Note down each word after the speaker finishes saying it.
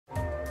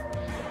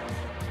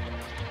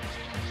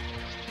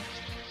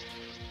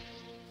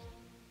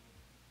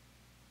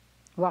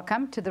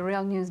Welcome to the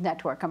Real News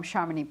Network. I'm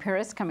Sharmini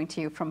Pires coming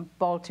to you from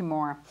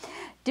Baltimore.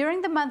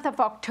 During the month of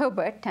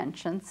October,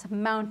 tensions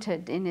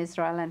mounted in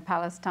Israel and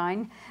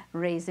Palestine,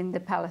 raising the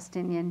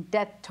Palestinian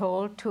death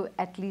toll to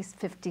at least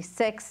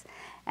 56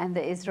 and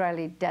the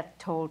Israeli death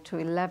toll to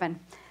 11.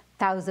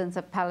 Thousands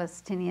of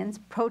Palestinians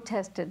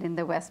protested in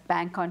the West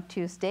Bank on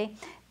Tuesday,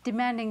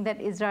 demanding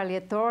that Israeli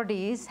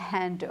authorities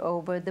hand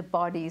over the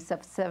bodies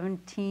of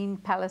 17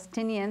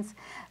 Palestinians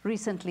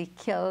recently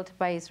killed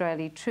by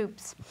Israeli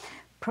troops.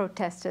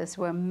 Protesters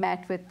were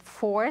met with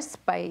force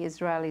by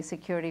Israeli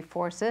security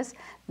forces,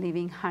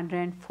 leaving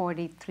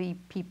 143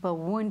 people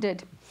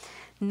wounded.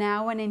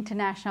 Now an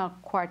international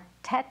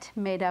quartet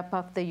made up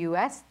of the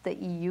US, the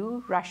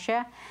EU,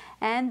 Russia,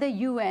 and the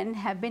UN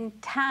have been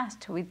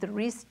tasked with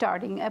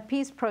restarting a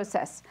peace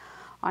process.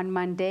 On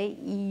Monday,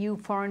 EU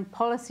Foreign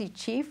Policy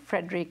Chief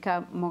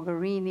Federica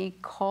Mogherini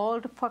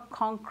called for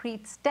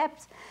concrete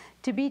steps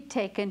to be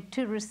taken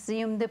to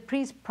resume the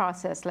peace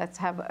process. Let's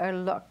have a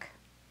look.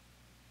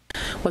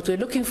 What we're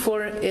looking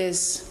for is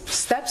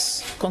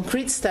steps,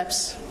 concrete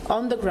steps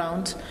on the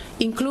ground,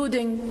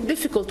 including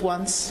difficult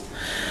ones,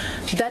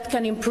 that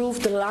can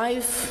improve the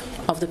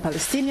life of the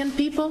Palestinian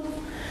people,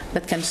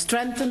 that can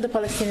strengthen the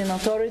Palestinian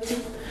Authority,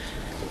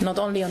 not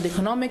only on the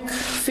economic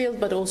field,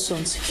 but also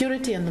on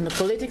security and on the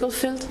political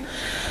field,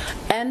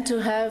 and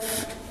to have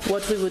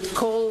what we would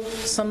call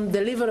some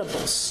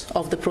deliverables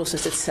of the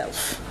process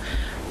itself,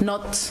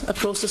 not a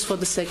process for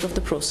the sake of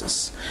the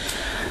process.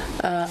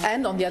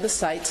 And on the other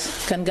side,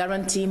 can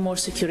guarantee more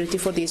security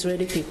for the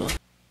Israeli people.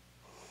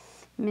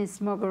 Ms.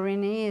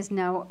 Mogherini is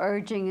now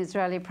urging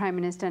Israeli Prime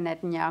Minister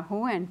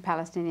Netanyahu and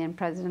Palestinian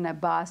President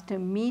Abbas to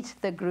meet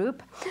the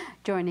group.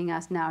 Joining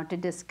us now to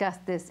discuss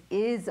this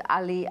is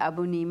Ali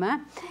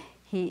Abunimah.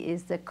 He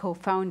is the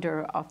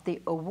co-founder of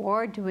the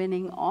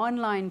award-winning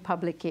online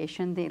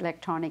publication, The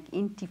Electronic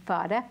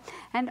Intifada,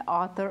 and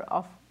author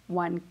of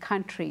One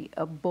Country,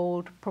 a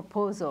bold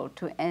proposal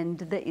to end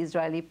the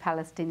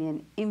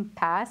Israeli-Palestinian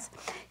impasse.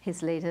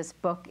 His latest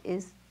book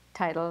is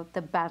titled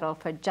The Battle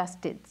for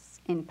Justice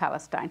in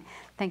Palestine.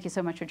 Thank you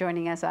so much for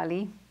joining us,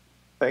 Ali.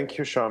 Thank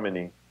you,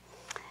 Sharmini.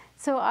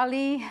 So,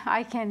 Ali,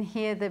 I can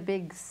hear the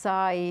big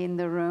sigh in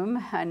the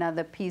room,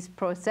 another peace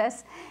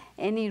process.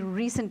 Any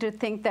reason to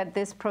think that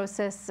this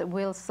process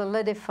will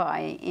solidify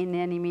in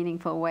any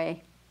meaningful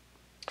way?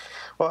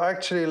 Well,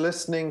 actually,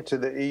 listening to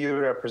the EU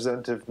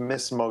representative,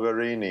 Ms.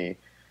 Mogherini,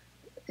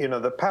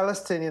 the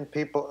Palestinian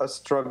people are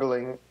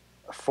struggling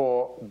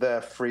for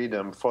their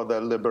freedom, for their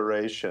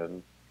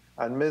liberation.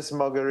 And Ms.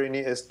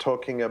 Mogherini is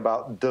talking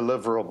about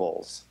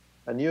deliverables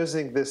and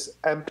using this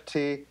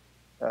empty,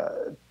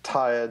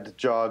 tired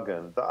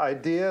jargon. The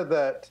idea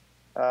that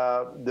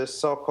this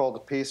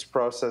so-called peace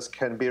process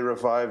can be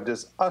revived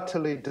is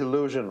utterly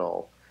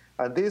delusional.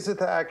 And these are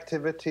the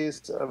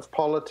activities of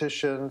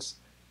politicians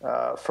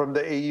from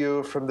the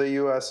EU, from the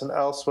US, and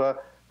elsewhere,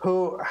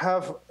 who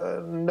have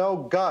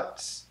no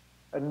guts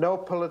and no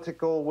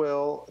political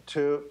will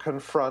to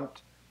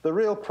confront the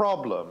real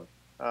problem.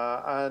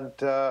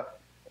 That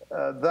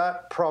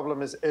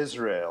problem is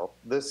Israel.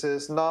 This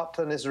is not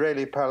an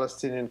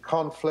Israeli-Palestinian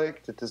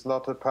conflict. It is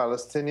not a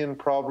Palestinian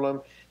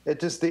problem.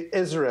 It is the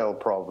Israel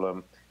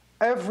problem.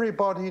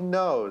 Everybody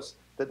knows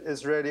that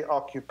Israeli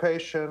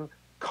occupation,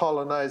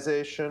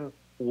 colonization,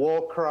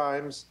 war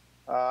crimes,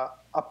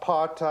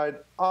 apartheid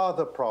are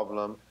the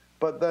problem,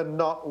 but they're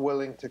not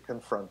willing to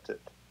confront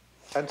it.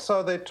 And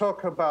so they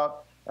talk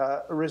about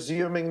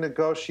resuming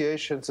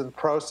negotiations and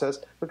process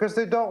because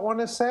they don't want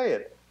to say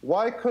it.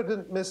 Why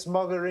couldn't Ms.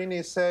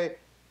 Mogherini say,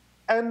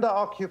 end the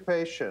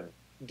occupation,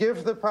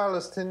 give the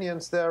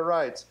Palestinians their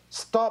rights,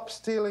 stop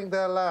stealing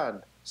their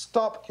land,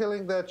 stop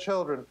killing their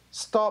children,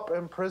 stop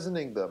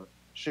imprisoning them?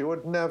 She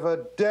would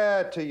never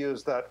dare to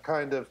use that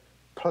kind of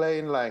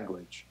plain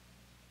language.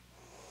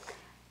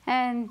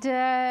 And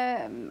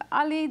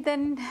Ali,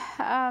 then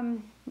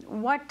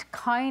what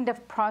kind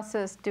of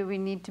process do we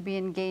need to be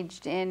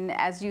engaged in?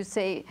 As you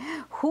say,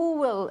 who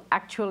will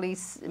actually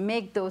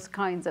make those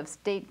kinds of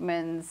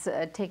statements,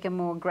 take a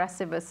more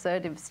aggressive,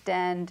 assertive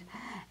stand,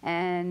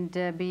 and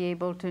be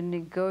able to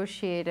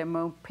negotiate a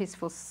more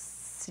peaceful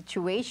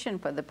situation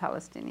for the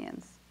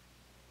Palestinians?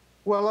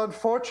 Well,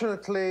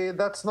 unfortunately,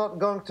 that's not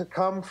going to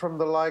come from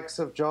the likes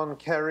of John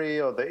Kerry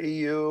or the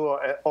EU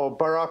or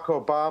Barack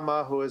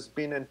Obama, who has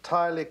been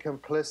entirely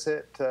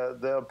complicit.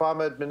 The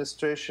Obama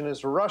administration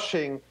is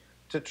rushing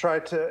to try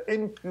to,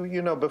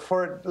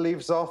 before it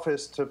leaves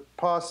office, to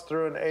pass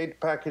through an aid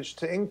package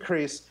to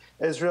increase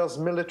Israel's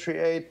military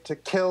aid to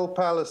kill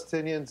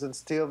Palestinians and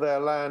steal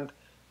their land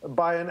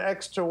by an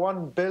extra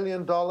 $1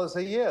 billion a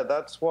year.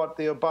 That's what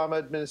the Obama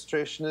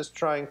administration is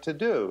trying to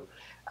do.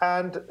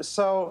 And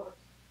so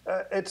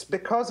it's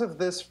because of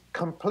this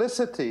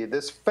complicity,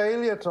 this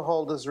failure to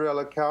hold Israel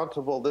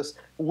accountable, this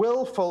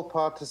willful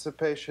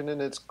participation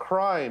in its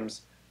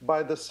crimes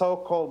by the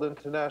so-called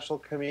international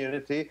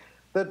community,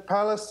 that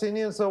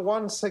Palestinians are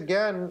once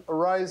again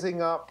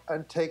rising up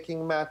and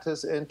taking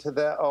matters into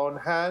their own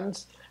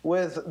hands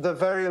with the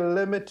very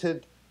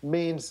limited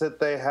means that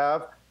they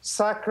have,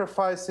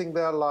 sacrificing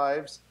their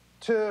lives,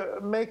 to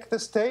make the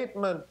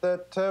statement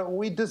that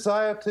we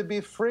desire to be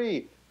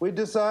free. We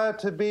desire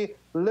to be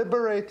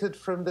liberated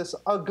from this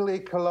ugly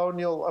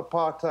colonial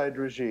apartheid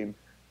regime.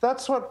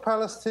 That's what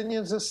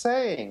Palestinians are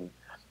saying.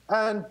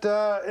 And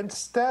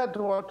instead,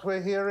 what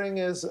we're hearing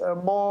is a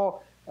more,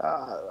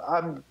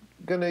 I'm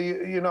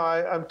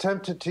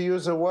tempted to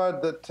use a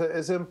word that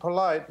is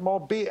impolite,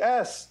 more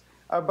BS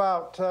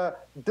about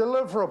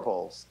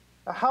deliverables.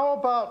 How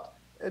about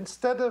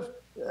instead of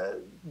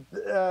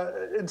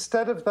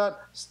that,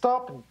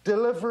 stop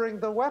delivering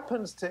the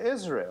weapons to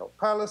Israel?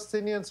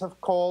 Palestinians have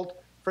called,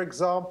 for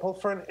example,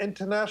 for an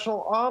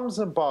international arms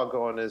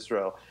embargo on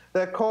Israel.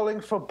 They're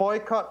calling for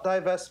boycott,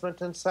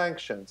 divestment, and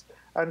sanctions.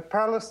 And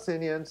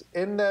Palestinians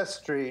in their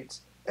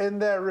streets, in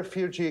their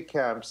refugee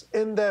camps,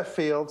 in their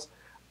fields,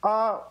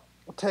 are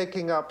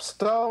taking up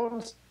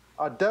stones,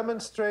 are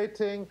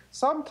demonstrating.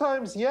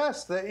 Sometimes,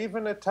 yes, they're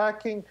even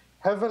attacking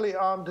heavily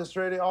armed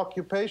Israeli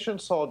occupation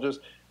soldiers.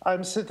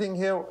 I'm sitting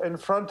here in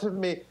front of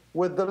me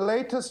with the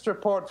latest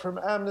report from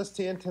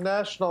Amnesty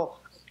International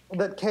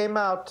that came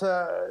out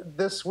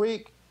this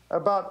week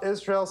about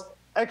Israel's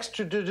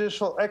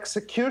extrajudicial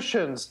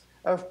executions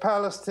of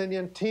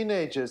Palestinian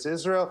teenagers.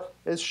 Israel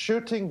is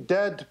shooting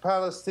dead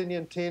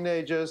Palestinian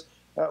teenagers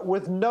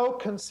with no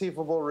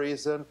conceivable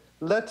reason,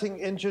 letting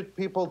injured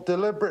people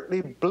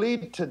deliberately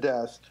bleed to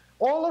death.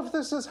 All of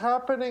this is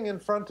happening in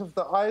front of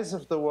the eyes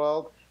of the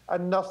world,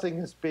 and nothing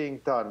is being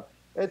done.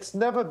 It's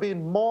never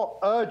been more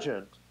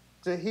urgent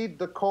to heed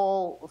the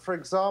call, for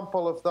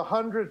example, of the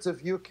hundreds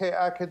of UK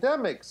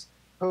academics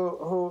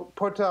who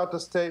put out a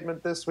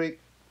statement this week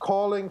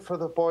calling for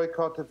the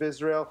boycott of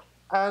Israel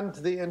and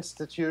the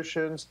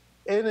institutions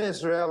in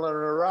Israel and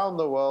around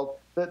the world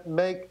that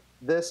make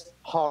this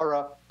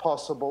horror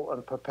possible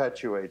and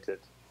perpetuated.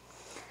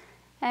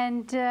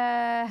 And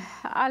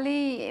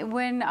Ali,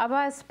 when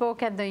Abbas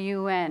spoke at the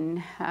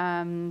UN,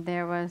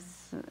 there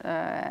was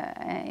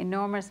an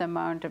enormous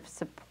amount of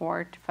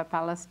support for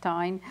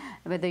Palestine,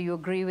 whether you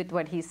agree with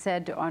what he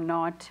said or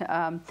not.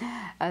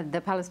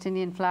 The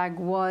Palestinian flag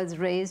was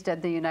raised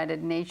at the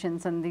United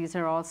Nations, and these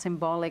are all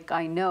symbolic,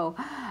 I know.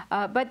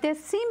 But there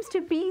seems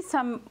to be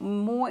some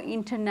more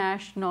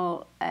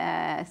international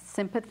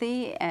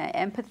sympathy,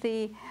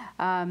 empathy,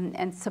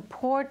 and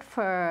support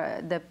for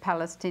the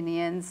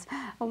Palestinians.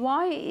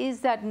 Why is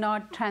that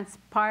not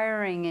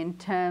transpiring in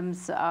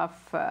terms of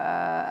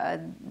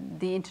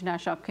the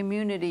international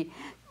community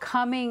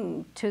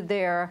coming to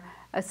their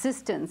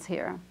assistance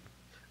here?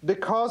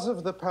 Because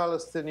of the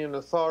Palestinian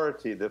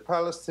Authority. The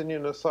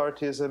Palestinian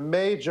Authority is a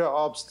major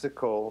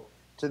obstacle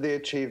to the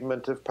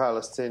achievement of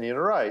Palestinian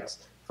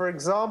rights. For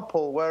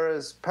example,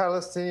 whereas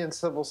Palestinian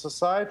civil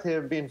society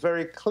have been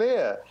very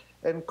clear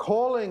in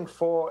calling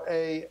for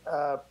a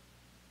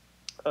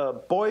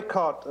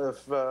boycott of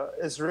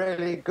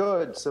Israeli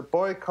goods, a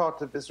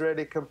boycott of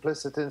Israeli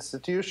complicit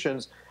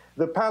institutions,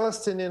 the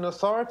Palestinian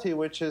Authority,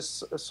 which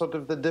is sort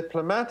of the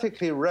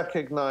diplomatically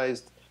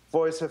recognized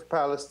voice of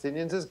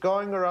Palestinians, is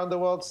going around the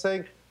world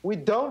saying, we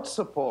don't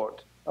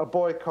support a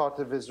boycott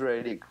of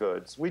Israeli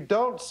goods. We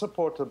don't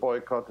support a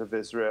boycott of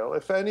Israel.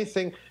 If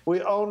anything,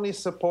 we only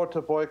support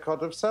a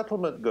boycott of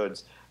settlement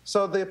goods.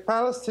 So the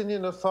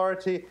Palestinian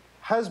Authority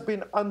has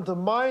been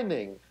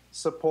undermining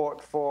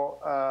support for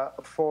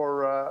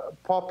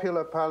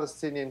popular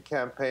Palestinian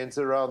campaigns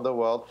around the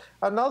world.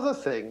 Another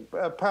thing,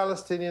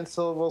 Palestinian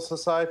civil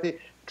society,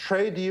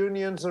 trade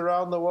unions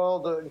around the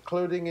world,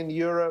 including in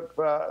Europe,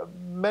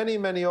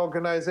 many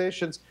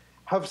organizations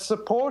have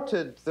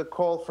supported the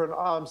call for an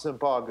arms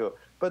embargo.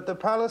 But the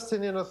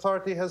Palestinian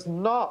Authority has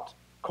not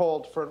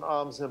called for an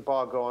arms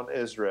embargo on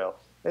Israel.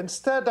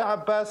 Instead,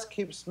 Abbas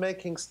keeps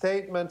making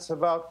statements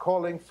about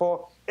calling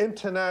for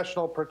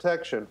international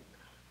protection.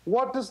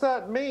 What does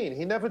that mean?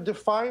 He never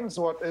defines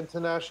what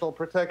international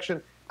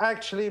protection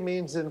actually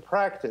means in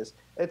practice.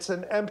 It's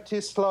an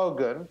empty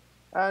slogan.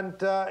 And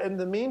in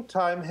the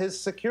meantime, his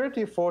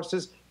security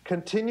forces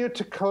continue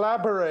to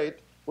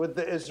collaborate with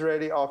the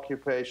Israeli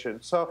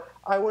occupation. So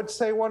I would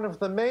say one of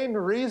the main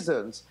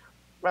reasons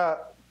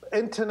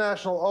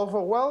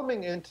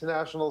overwhelming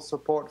international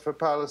support for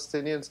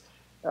Palestinians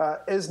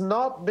is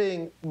not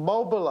being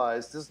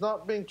mobilized, is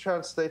not being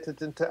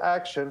translated into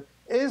action,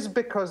 is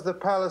because the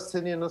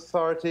Palestinian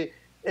Authority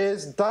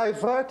is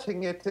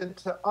diverting it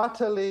into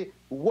utterly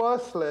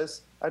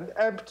worthless and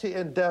empty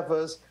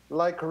endeavors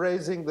like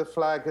raising the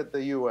flag at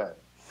the UN.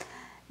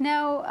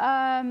 Now,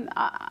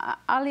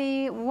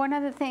 Ali, one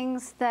of the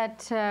things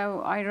that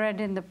I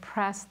read in the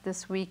press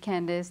this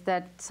weekend is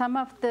that some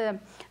of the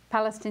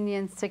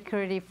Palestinian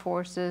security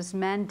forces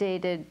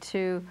mandated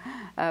to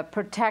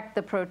protect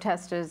the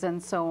protesters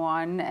and so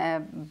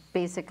on,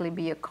 basically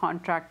be a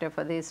contractor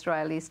for the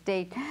Israeli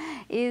state,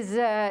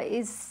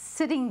 is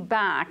sitting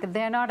back.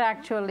 They're not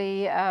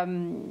actually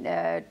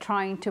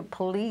trying to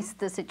police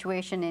the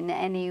situation in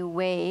any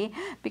way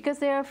because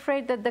they're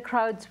afraid that the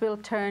crowds will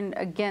turn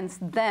against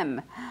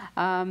them.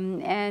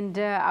 And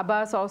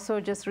Abbas also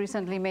just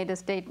recently made a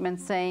statement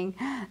saying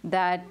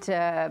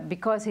that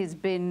because he's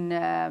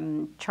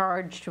been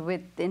charged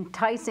with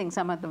enticing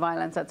some of the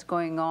violence that's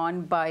going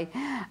on by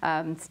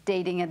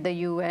stating at the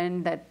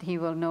UN that he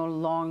will no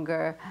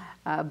longer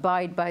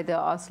abide by the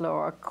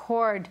Oslo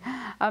Accord.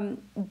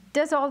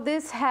 Does all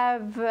this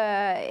have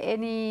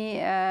any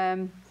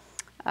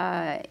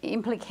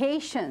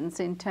implications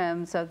in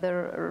terms of the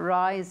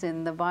rise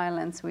in the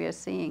violence we are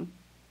seeing?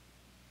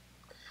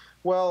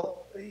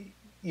 Well,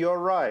 you're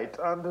right.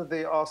 Under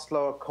the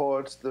Oslo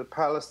Accords, the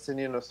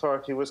Palestinian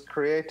Authority was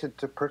created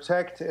to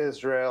protect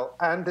Israel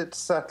and its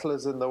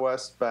settlers in the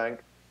West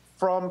Bank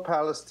from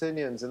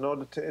Palestinians in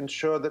order to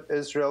ensure that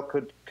Israel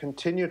could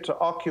continue to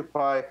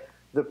occupy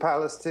the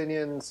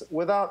Palestinians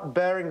without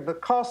bearing the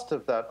cost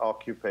of that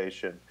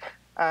occupation.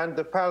 And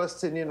the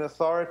Palestinian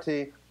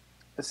Authority,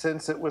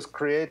 since it was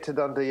created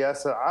under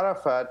Yasser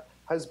Arafat,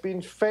 has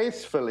been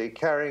faithfully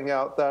carrying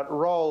out that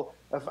role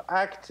of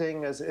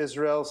acting as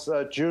Israel's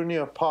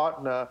junior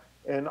partner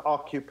in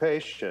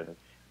occupation.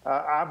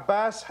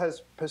 Abbas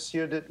has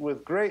pursued it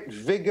with great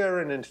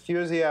vigor and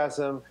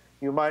enthusiasm.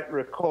 You might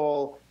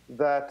recall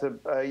that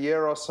a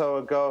year or so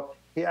ago,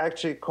 he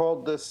actually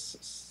called this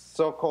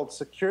so-called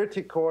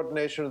security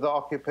coordination of the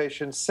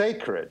occupation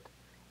sacred.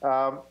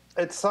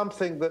 It's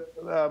something that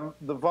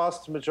the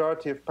vast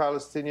majority of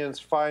Palestinians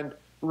find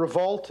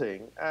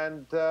revolting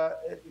and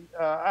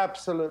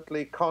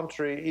absolutely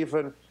contrary,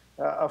 even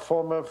a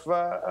form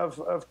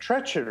of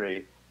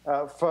treachery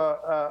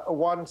for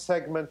one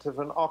segment of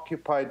an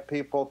occupied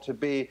people to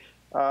be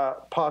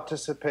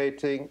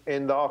participating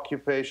in the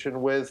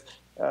occupation with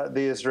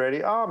the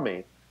Israeli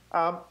army.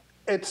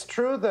 It's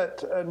true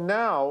that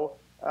now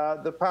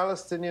the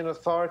Palestinian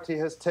Authority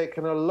has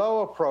taken a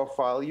lower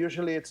profile.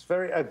 Usually it's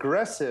very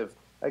aggressive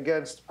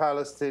against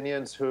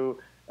Palestinians who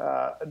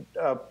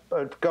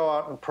go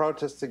out and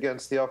protest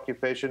against the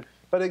occupation.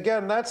 But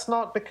again, that's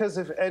not because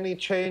of any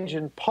change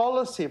in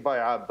policy by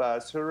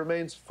Abbas, who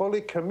remains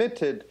fully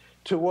committed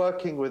to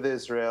working with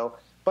Israel.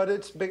 But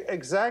it's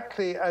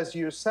exactly as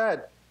you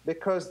said,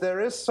 because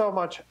there is so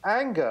much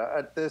anger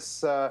at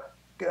this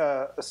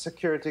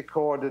security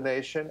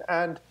coordination,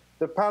 and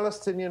the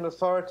Palestinian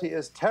Authority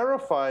is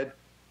terrified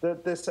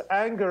that this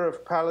anger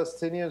of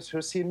Palestinians who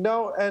see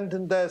no end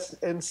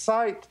in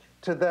sight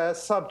to their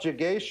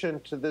subjugation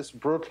to this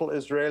brutal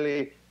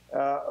Israeli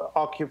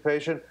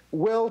occupation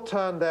will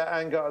turn their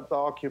anger at the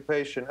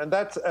occupation. And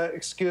that's, at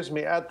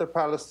the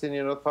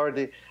Palestinian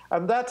Authority.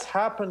 And that's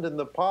happened in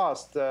the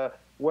past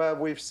where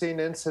we've seen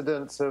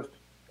incidents of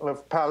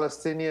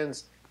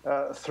Palestinians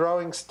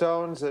throwing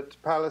stones at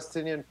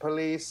Palestinian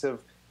police,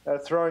 of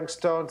throwing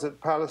stones at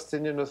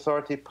Palestinian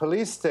Authority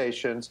police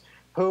stations,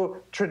 who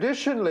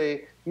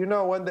traditionally, you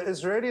know, when the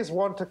Israelis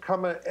want to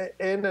come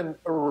in and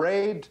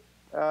raid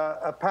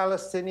a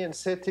Palestinian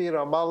city,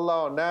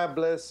 Ramallah or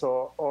Nablus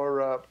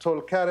or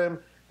Tulkarem,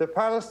 the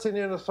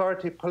Palestinian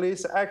Authority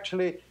police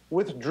actually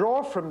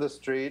withdraw from the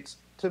streets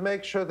to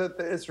make sure that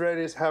the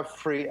Israelis have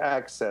free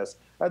access.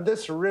 And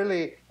this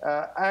really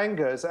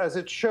angers, as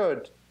it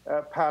should,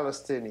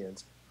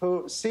 Palestinians,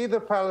 who see the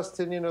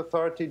Palestinian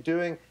Authority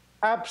doing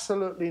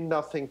absolutely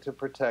nothing to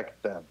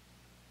protect them.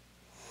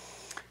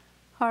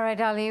 All right,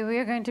 Ali, we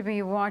are going to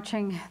be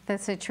watching the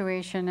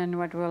situation and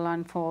what will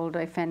unfold,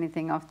 if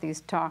anything, of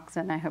these talks,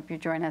 and I hope you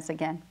join us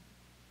again.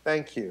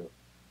 Thank you.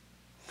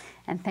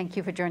 And thank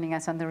you for joining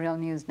us on the Real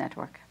News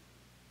Network.